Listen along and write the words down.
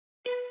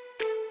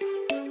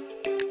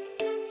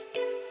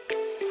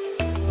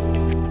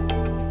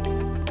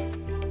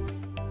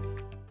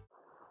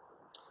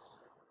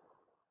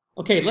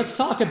Okay, let's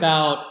talk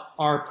about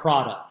our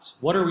product.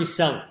 What are we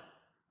selling?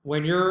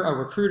 When you're a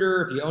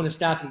recruiter, if you own a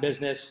staffing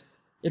business,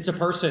 it's a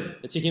person,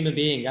 it's a human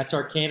being. That's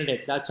our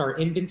candidates, that's our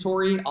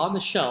inventory on the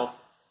shelf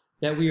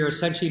that we are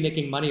essentially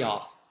making money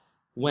off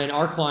when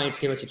our clients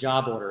give us a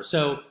job order.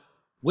 So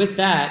with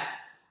that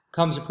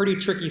comes a pretty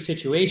tricky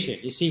situation.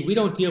 You see, we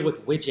don't deal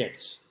with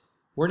widgets.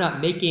 We're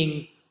not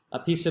making a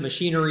piece of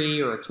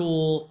machinery or a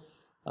tool.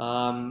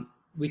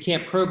 We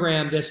can't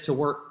program this to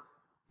work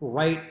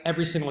right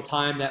every single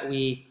time that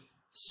we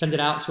send it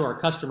out to our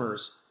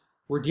customers.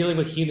 We're dealing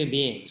with human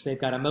beings. They've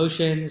got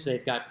emotions,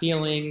 they've got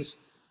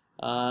feelings,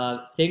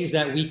 things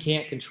that we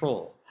can't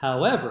control.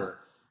 However,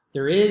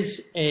 there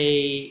is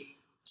a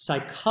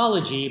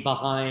psychology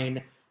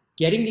behind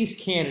getting these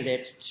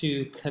candidates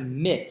to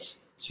commit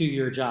to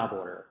your job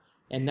order,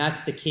 and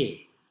that's the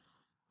key.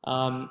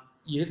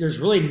 There's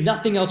really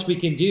nothing else we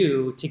can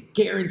do to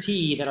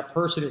guarantee that a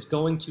person is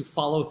going to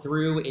follow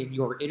through in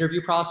your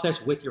interview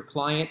process with your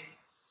client.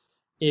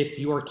 If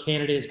your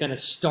candidate is going to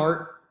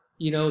start,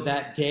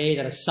 that day,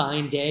 that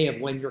assigned day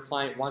of when your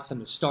client wants them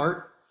to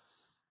start.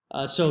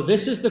 So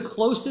this is the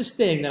closest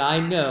thing that I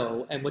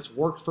know and what's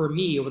worked for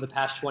me over the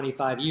past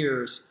 25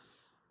 years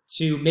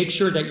to make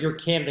sure that your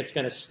candidate's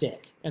going to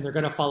stick and they're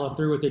going to follow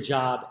through with the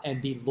job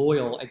and be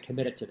loyal and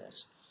committed to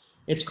this.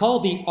 It's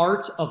called the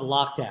art of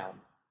lockdown.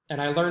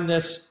 And I learned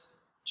this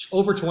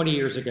over 20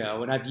 years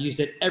ago, and I've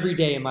used it every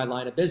day in my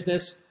line of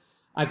business.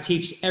 I've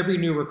taught every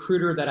new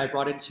recruiter that I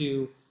brought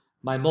into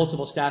my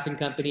multiple staffing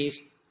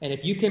companies. And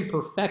if you can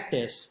perfect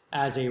this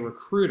as a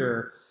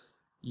recruiter,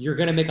 you're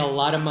going to make a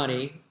lot of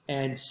money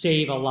and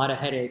save a lot of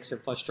headaches and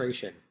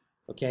frustration.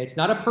 Okay, it's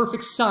not a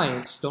perfect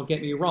science, don't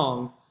get me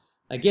wrong.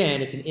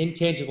 Again, it's an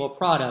intangible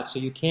product, so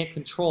you can't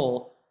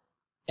control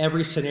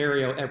every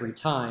scenario every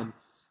time.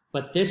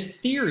 But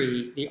this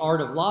theory, the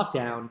art of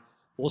lockdown,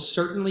 will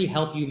certainly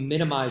help you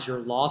minimize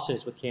your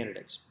losses with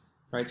candidates.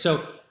 Right?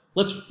 So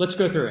let's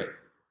go through it.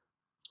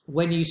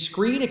 When you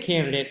screen a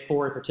candidate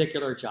for a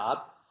particular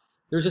job,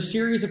 there's a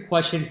series of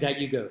questions that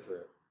you go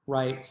through,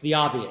 right? It's the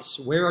obvious.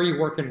 Where are you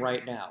working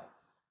right now?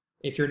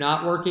 If you're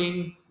not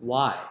working,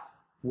 why?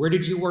 Where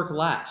did you work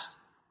last?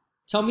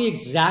 Tell me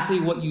exactly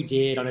what you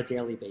did on a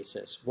daily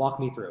basis. Walk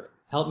me through it.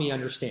 Help me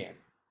understand,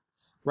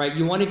 right?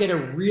 You want to get a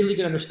really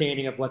good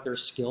understanding of what their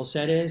skill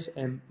set is.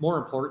 And more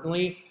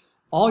importantly,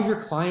 all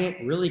your client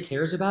really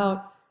cares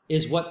about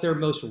is what their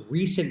most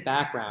recent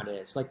background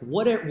is. Like,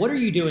 what are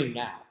you doing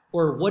now?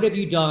 Or what have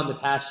you done the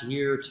past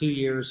year, 2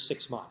 years,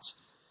 6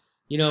 months?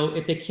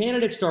 If the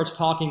candidate starts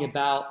talking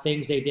about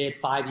things they did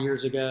 5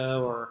 years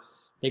ago, or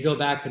they go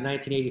back to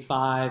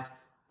 1985,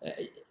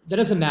 that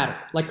doesn't matter.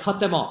 Like, cut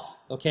them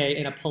off, okay,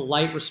 in a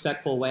polite,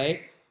 respectful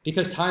way,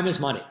 because time is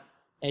money.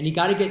 And you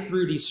got to get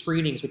through these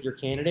screenings with your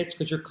candidates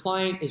because your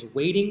client is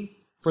waiting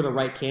for the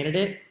right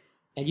candidate,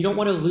 and you don't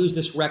want to lose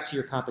this rec to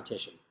your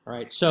competition, all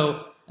right?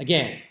 So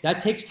again, that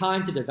takes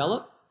time to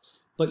develop,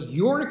 but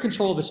you're in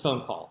control of this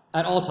phone call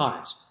at all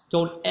times.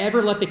 Don't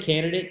ever let the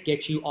candidate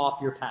get you off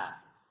your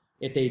path.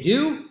 If they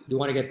do, you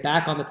want to get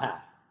back on the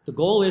path. The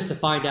goal is to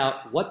find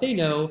out what they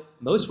know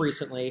most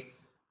recently,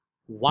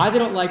 why they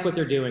don't like what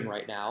they're doing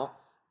right now,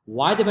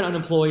 why they've been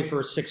unemployed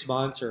for 6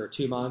 months or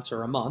 2 months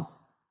or a month.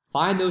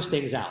 Find those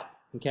things out,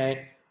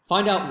 okay?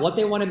 Find out what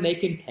they want to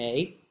make and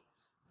pay.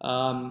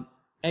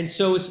 And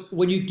so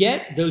when you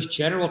get those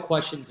general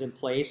questions in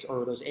place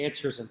or those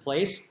answers in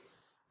place,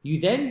 you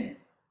then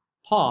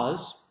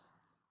pause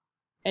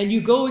and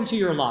you go into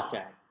your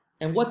lockdown.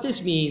 And what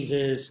this means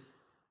is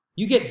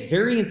you get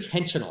very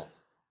intentional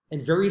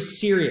and very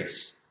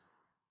serious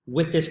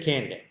with this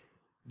candidate.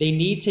 They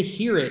need to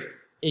hear it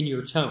in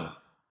your tone,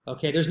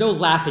 okay? There's no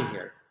laughing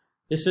here.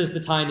 This is the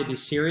time to be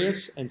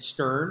serious and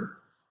stern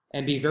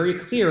and be very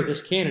clear with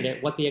this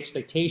candidate what the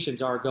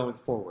expectations are going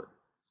forward.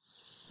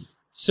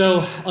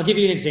 So I'll give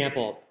you an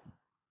example.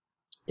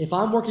 If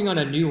I'm working on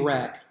a new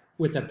rec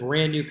with a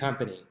brand new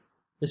company,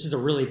 this is a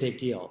really big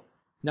deal.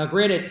 Now,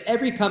 granted,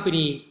 every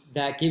company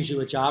that gives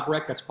you a job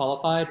rec that's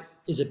qualified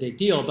is a big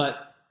deal,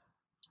 but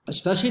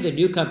especially the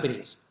new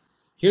companies,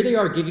 here they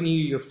are giving you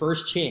your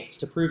first chance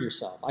to prove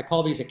yourself. I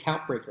call these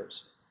account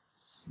breakers.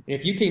 And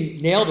if you can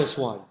nail this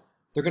one,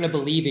 they're going to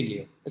believe in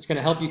you. It's going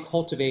to help you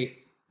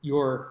cultivate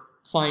your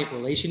client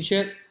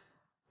relationship.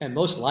 And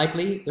most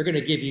likely, they're going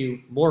to give you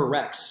more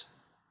recs,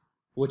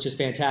 which is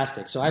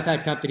fantastic. So I've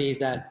had companies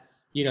that,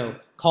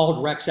 called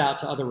recs out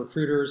to other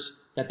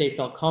recruiters that they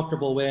felt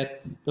comfortable with.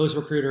 Those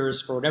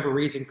recruiters, for whatever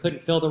reason,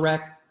 couldn't fill the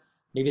rec.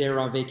 Maybe they were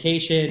on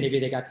vacation. Maybe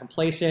they got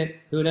complacent.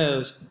 Who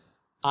knows?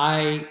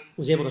 I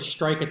was able to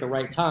strike at the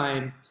right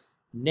time,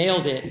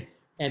 nailed it,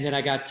 and then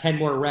I got 10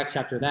 more recs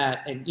after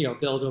that and,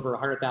 billed over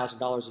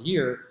 $100,000 a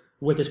year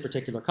with this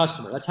particular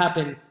customer. That's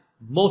happened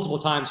multiple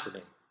times for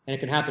me, and it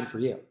can happen for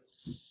you.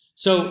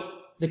 So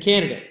the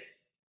candidate,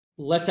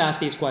 let's ask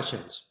these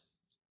questions.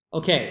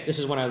 Okay, this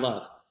is what I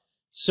love.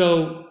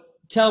 So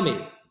tell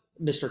me,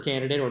 Mr.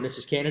 Candidate or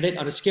Mrs. Candidate,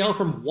 on a scale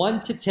from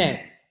 1 to 10,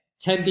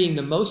 10 being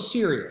the most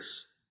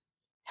serious,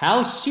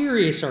 how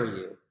serious are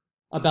you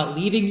about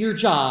leaving your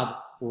job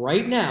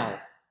right now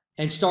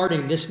and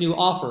starting this new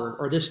offer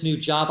or this new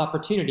job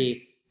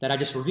opportunity that I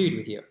just reviewed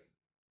with you?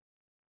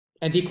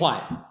 And be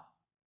quiet.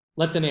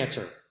 Let them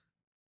answer.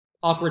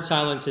 Awkward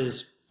silence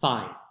is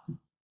fine.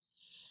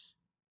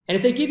 And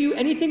if they give you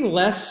anything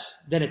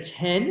less than a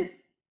 10,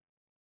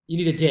 you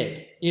need to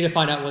dig. You need to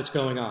find out what's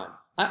going on.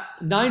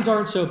 9s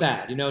aren't so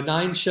bad.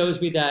 9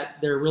 shows me that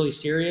they're really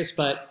serious,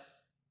 but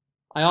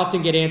I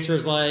often get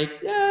answers like,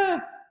 yeah,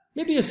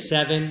 maybe a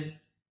 7.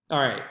 All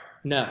right,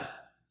 no.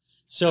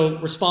 So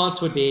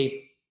response would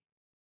be,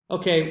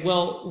 okay,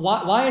 well,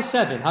 why a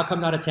 7? How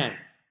come not a 10?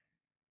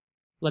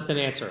 Let them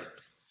answer.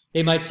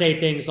 They might say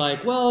things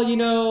like, well,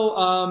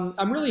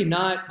 I'm really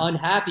not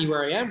unhappy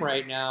where I am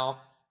right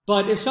now,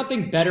 but if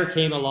something better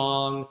came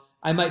along,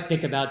 I might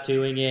think about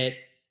doing it.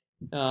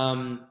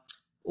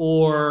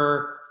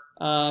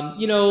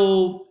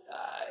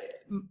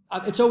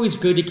 It's always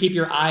good to keep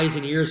your eyes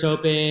and ears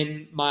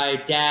open. My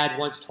dad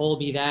once told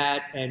me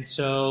that, and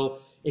so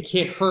it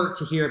can't hurt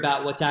to hear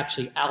about what's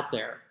actually out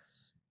there.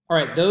 All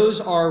right, those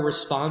are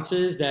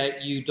responses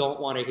that you don't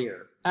want to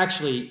hear.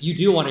 Actually, you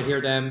do want to hear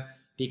them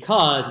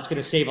because it's going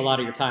to save a lot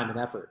of your time and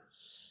effort.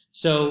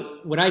 So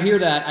when I hear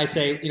that, I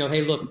say,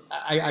 hey, look,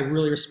 I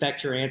really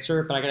respect your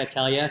answer, but I got to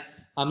tell you,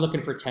 I'm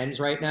looking for 10s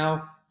right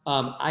now.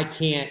 I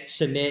can't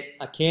submit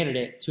a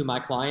candidate to my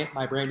client,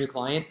 my brand new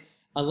client,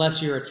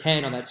 unless you're a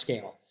 10 on that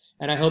scale.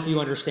 And I hope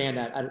you understand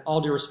that. All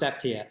due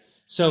respect to you.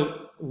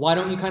 So why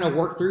don't you kind of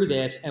work through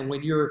this? And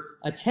when you're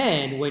a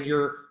 10, when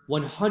you're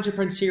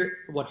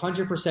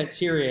 100%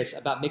 serious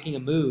about making a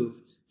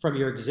move from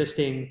your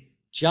existing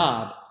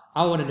job,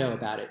 I want to know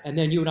about it. And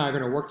then you and I are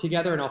going to work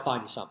together and I'll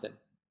find you something.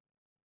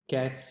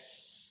 Okay.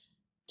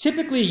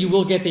 Typically you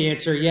will get the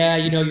answer, yeah,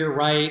 you're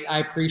right. I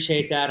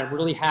appreciate that. I'm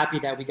really happy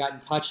that we got in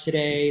touch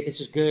today.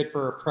 This is good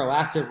for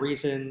proactive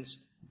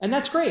reasons. And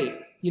that's great.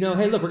 Hey,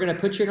 look, we're going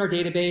to put you in our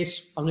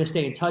database. I'm going to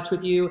stay in touch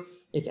with you.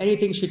 If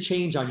anything should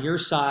change on your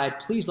side,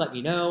 please let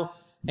me know.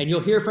 And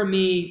you'll hear from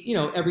me,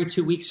 every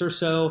 2 weeks or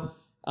so,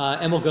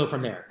 and we'll go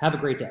from there. Have a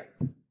great day.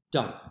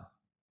 Done.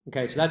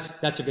 Okay, so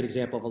that's a good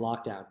example of a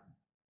lockdown.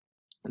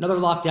 Another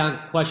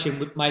lockdown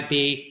question might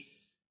be,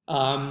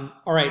 all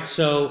right,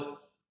 so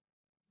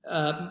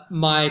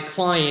my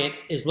client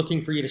is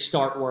looking for you to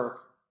start work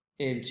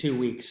in 2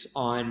 weeks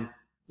on,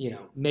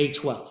 May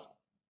 12th.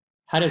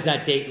 How does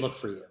that date look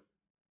for you?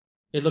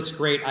 It looks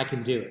great. I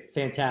can do it.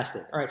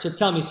 Fantastic. All right, so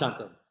tell me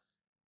something.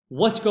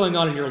 What's going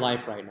on in your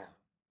life right now?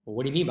 Well,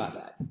 what do you mean by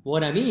that?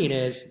 What I mean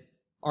is,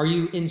 are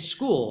you in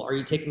school? Are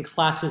you taking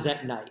classes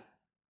at night?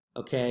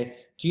 Okay.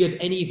 Do you have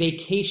any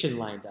vacation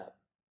lined up?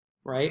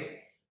 Right?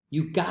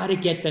 You got to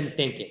get them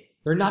thinking.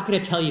 They're not going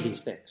to tell you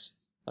these things,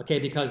 okay,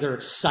 because they're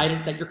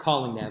excited that you're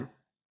calling them.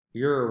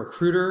 You're a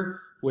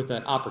recruiter with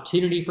an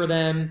opportunity for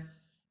them,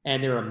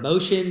 and their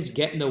emotions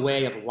get in the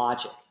way of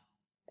logic.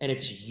 And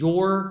it's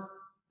your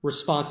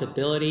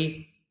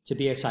responsibility to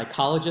be a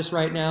psychologist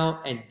right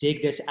now and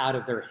dig this out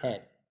of their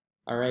head,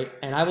 all right?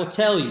 And I will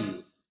tell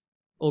you,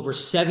 over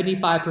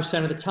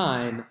 75% of the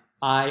time,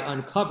 I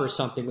uncover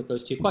something with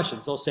those 2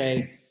 questions. They'll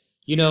say,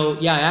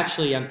 yeah,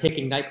 actually, I'm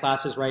taking night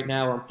classes right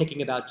now, or I'm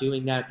thinking about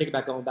doing that. I'm thinking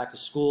about going back to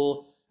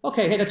school.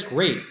 Okay, hey, that's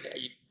great.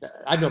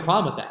 I have no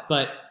problem with that.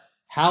 But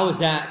how is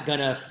that going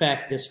to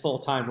affect this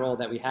full-time role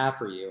that we have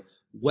for you?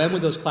 When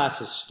would those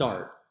classes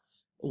start?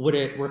 Would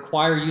it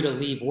require you to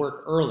leave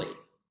work early?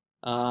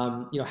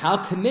 How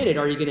committed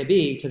are you going to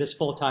be to this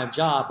full-time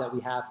job that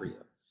we have for you?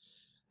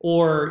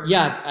 Or,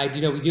 yeah,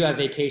 we do have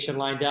vacation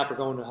lined up. We're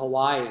going to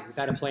Hawaii. We've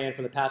had a plan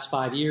for the past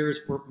 5 years.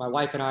 My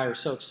wife and I are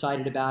so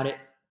excited about it.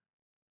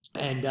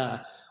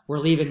 And we're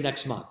leaving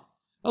next month.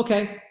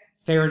 Okay,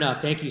 fair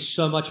enough. Thank you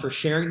so much for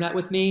sharing that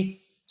with me.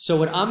 So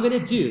what I'm going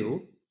to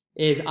do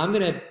is I'm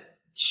going to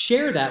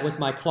share that with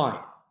my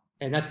client.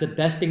 And that's the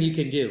best thing you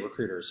can do,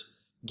 recruiters.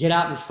 Get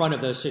out in front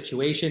of those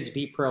situations.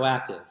 Be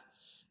proactive.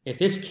 If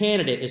this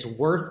candidate is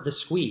worth the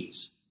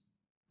squeeze,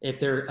 if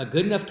they're a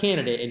good enough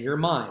candidate in your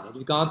mind, and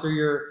you've gone through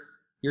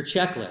your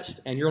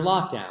checklist and your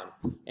lockdown,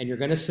 and you're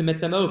going to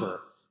submit them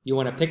over, you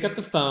want to pick up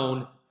the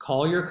phone,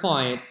 call your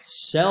client,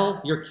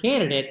 sell your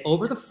candidate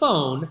over the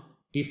phone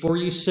before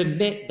you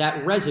submit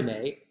that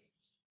resume,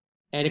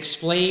 and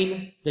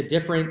explain the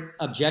different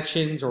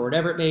objections or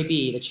whatever it may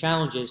be, the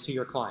challenges to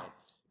your client.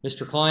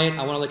 Mr. Client,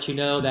 I want to let you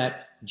know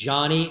that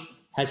Johnny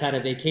has had a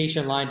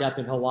vacation lined up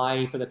in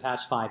Hawaii for the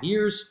past 5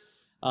 years.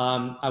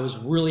 I was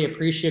really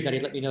appreciative that he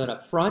let me know that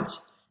up front.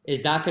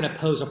 Is that going to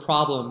pose a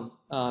problem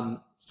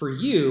for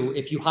you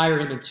if you hire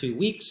him in 2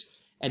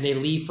 weeks and they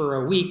leave for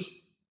a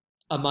week,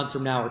 a month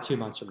from now, or 2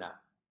 months from now?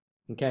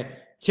 Okay.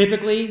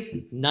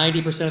 Typically,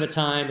 90% of the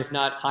time, if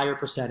not higher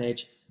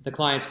percentage, the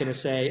client's going to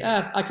say,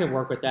 I can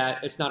work with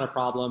that. It's not a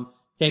problem.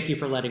 Thank you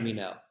for letting me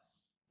know.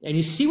 And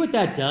you see what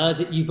that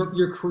does?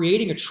 You're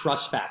creating a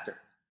trust factor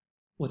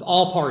with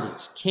all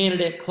parties,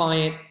 candidate,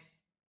 client,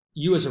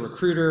 you as a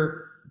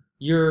recruiter.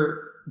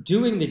 You're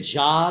doing the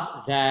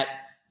job that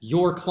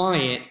your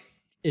client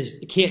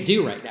can't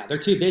do right now. They're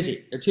too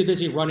busy. They're too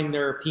busy running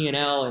their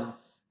P&L and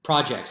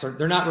projects.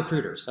 They're not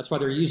recruiters. That's why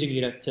they're using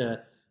you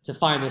to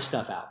find this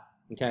stuff out,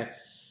 okay?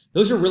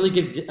 Those are really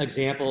good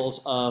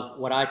examples of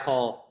what I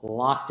call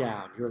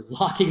lockdown. You're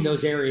locking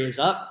those areas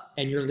up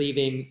and you're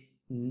leaving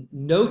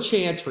no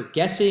chance for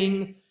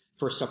guessing,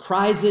 for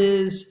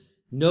surprises,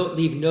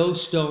 leave no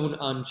stone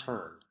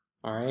unturned.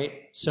 All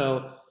right.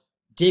 So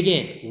dig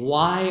in.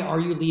 Why are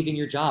you leaving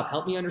your job?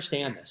 Help me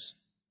understand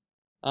this.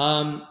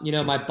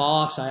 My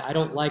boss, I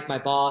don't like my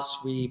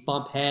boss. We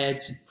bump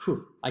heads.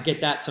 Whew, I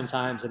get that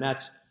sometimes. And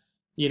that's,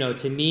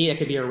 to me, it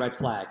could be a red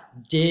flag.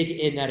 Dig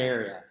in that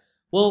area.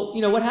 Well,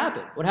 what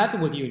happened? What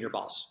happened with you and your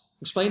boss?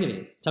 Explain to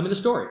me. Tell me the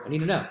story. I need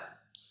to know.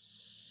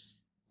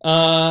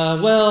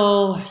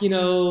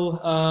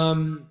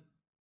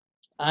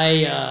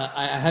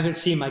 I haven't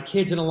seen my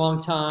kids in a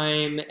long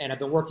time, and I've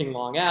been working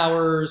long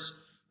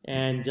hours,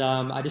 and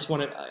I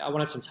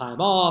wanted some time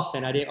off,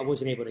 and I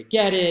wasn't able to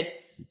get it,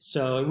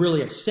 so it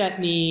really upset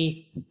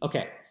me.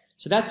 Okay,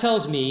 so that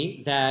tells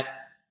me that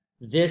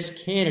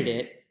this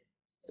candidate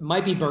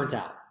might be burnt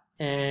out,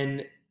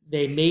 and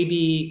they may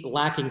be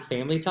lacking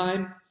family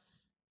time.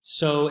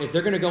 So if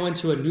they're going to go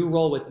into a new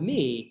role with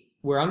me,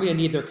 where I'm going to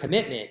need their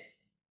commitment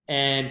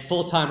and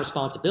full-time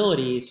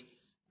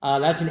responsibilities,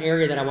 that's an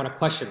area that I want to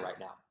question right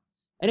now.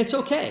 And it's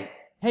okay.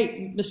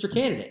 Hey, Mr.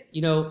 Candidate,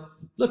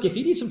 look, if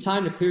you need some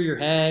time to clear your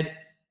head,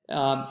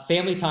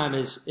 family time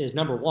is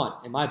number one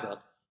in my book.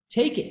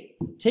 Take it.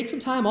 Take some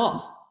time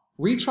off.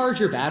 Recharge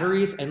your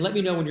batteries and let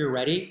me know when you're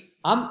ready.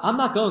 I'm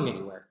not going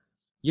anywhere.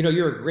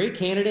 You're a great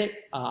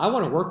candidate. I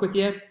want to work with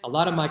you. A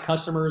lot of my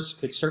customers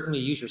could certainly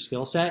use your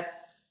skill set.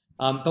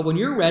 But when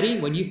you're ready,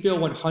 when you feel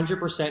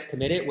 100%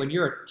 committed, when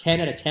you're a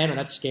 10 out of 10 on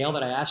that scale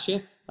that I asked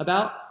you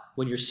about,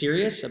 when you're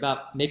serious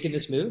about making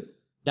this move,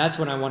 that's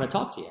when I want to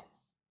talk to you,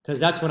 because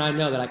that's when I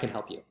know that I can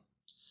help you.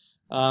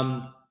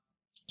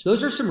 So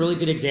those are some really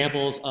good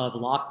examples of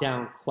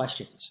lockdown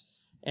questions.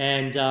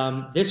 And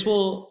this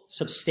will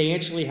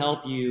substantially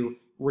help you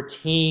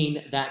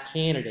retain that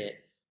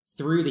candidate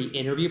through the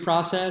interview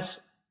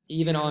process,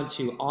 even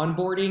onto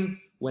onboarding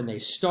when they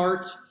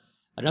start.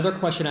 Another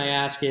question I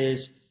ask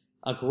is,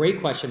 a great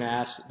question to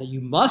ask that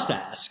you must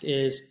ask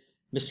is,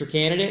 Mr.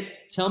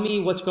 Candidate, tell me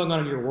what's going on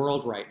in your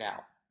world right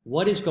now.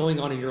 What is going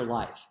on in your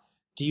life?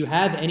 Do you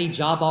have any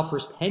job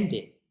offers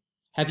pending?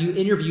 Have you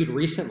interviewed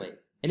recently?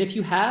 And if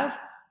you have,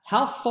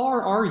 how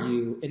far are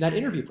you in that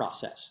interview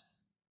process?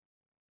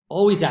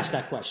 Always ask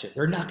that question.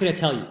 They're not going to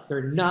tell you.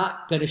 They're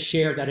not going to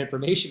share that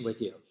information with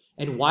you.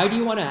 And why do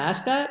you want to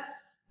ask that?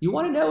 You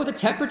want to know what the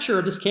temperature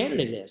of this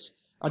candidate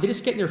is. Are they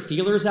just getting their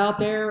feelers out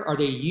there? Are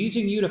they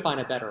using you to find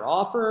a better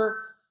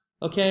offer?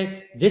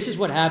 Okay, this is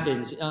what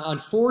happens.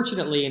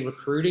 Unfortunately, in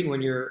recruiting,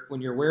 when you're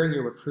wearing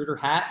your recruiter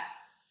hat,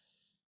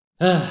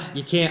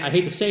 you can't. I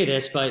hate to say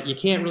this, but you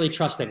can't really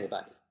trust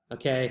anybody.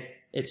 Okay,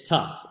 it's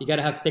tough. You got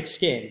to have thick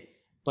skin.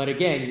 But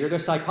again, you're the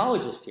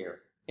psychologist here,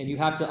 and you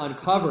have to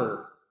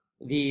uncover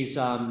these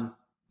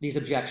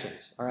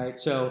objections. All right.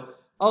 So,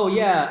 oh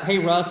yeah, hey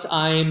Russ,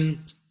 I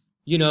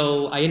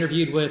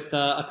interviewed with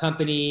a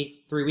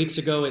company 3 weeks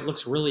ago. It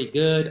looks really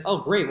good. Oh,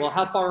 great. Well,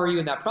 how far are you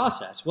in that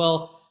process?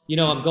 Well,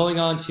 I'm going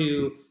on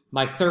to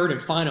my third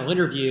and final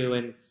interview,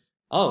 and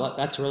oh,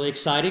 that's really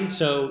exciting.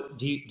 So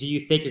do you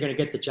think you're going to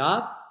get the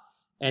job?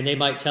 And they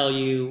might tell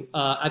you,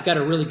 I've got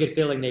a really good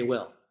feeling they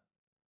will.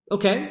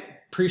 Okay,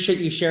 appreciate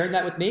you sharing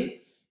that with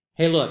me.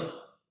 Hey, look,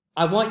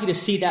 I want you to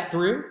see that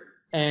through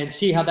and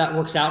see how that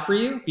works out for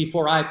you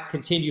before I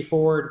continue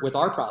forward with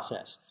our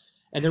process.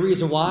 And the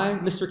reason why,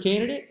 Mr.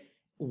 Candidate,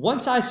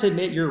 once I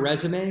submit your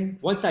resume,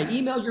 once I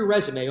email your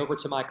resume over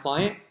to my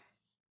client,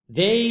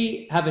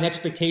 they have an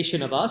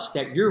expectation of us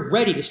that you're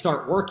ready to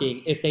start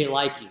working if they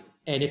like you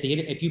and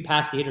if you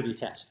pass the interview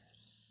test.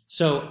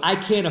 So I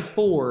can't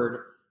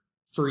afford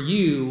for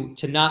you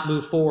to not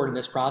move forward in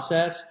this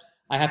process.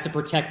 I have to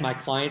protect my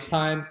client's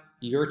time,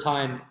 your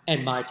time,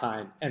 and my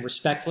time. And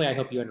respectfully, I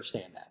hope you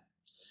understand that.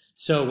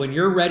 So when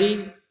you're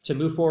ready to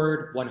move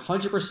forward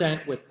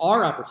 100% with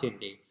our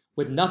opportunity,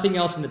 with nothing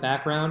else in the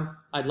background,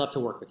 I'd love to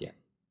work with you.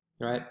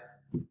 All right?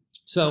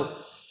 So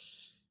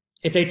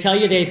if they tell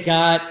you they've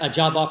got a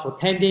job offer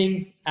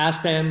pending,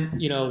 ask them,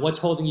 what's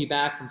holding you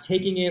back from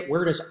taking it?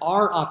 Where does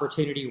our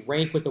opportunity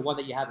rank with the one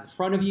that you have in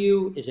front of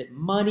you? Is it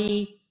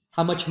money?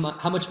 How much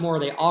more are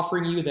they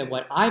offering you than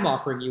what I'm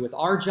offering you with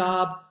our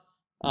job?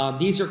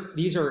 These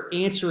are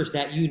answers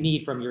that you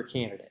need from your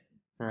candidate.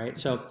 All right.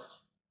 So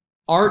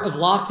art of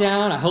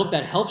lockdown, I hope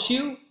that helps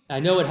you. I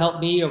know it helped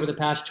me over the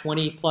past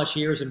 20 plus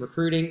years in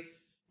recruiting,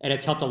 and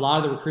it's helped a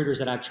lot of the recruiters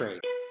that I've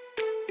trained.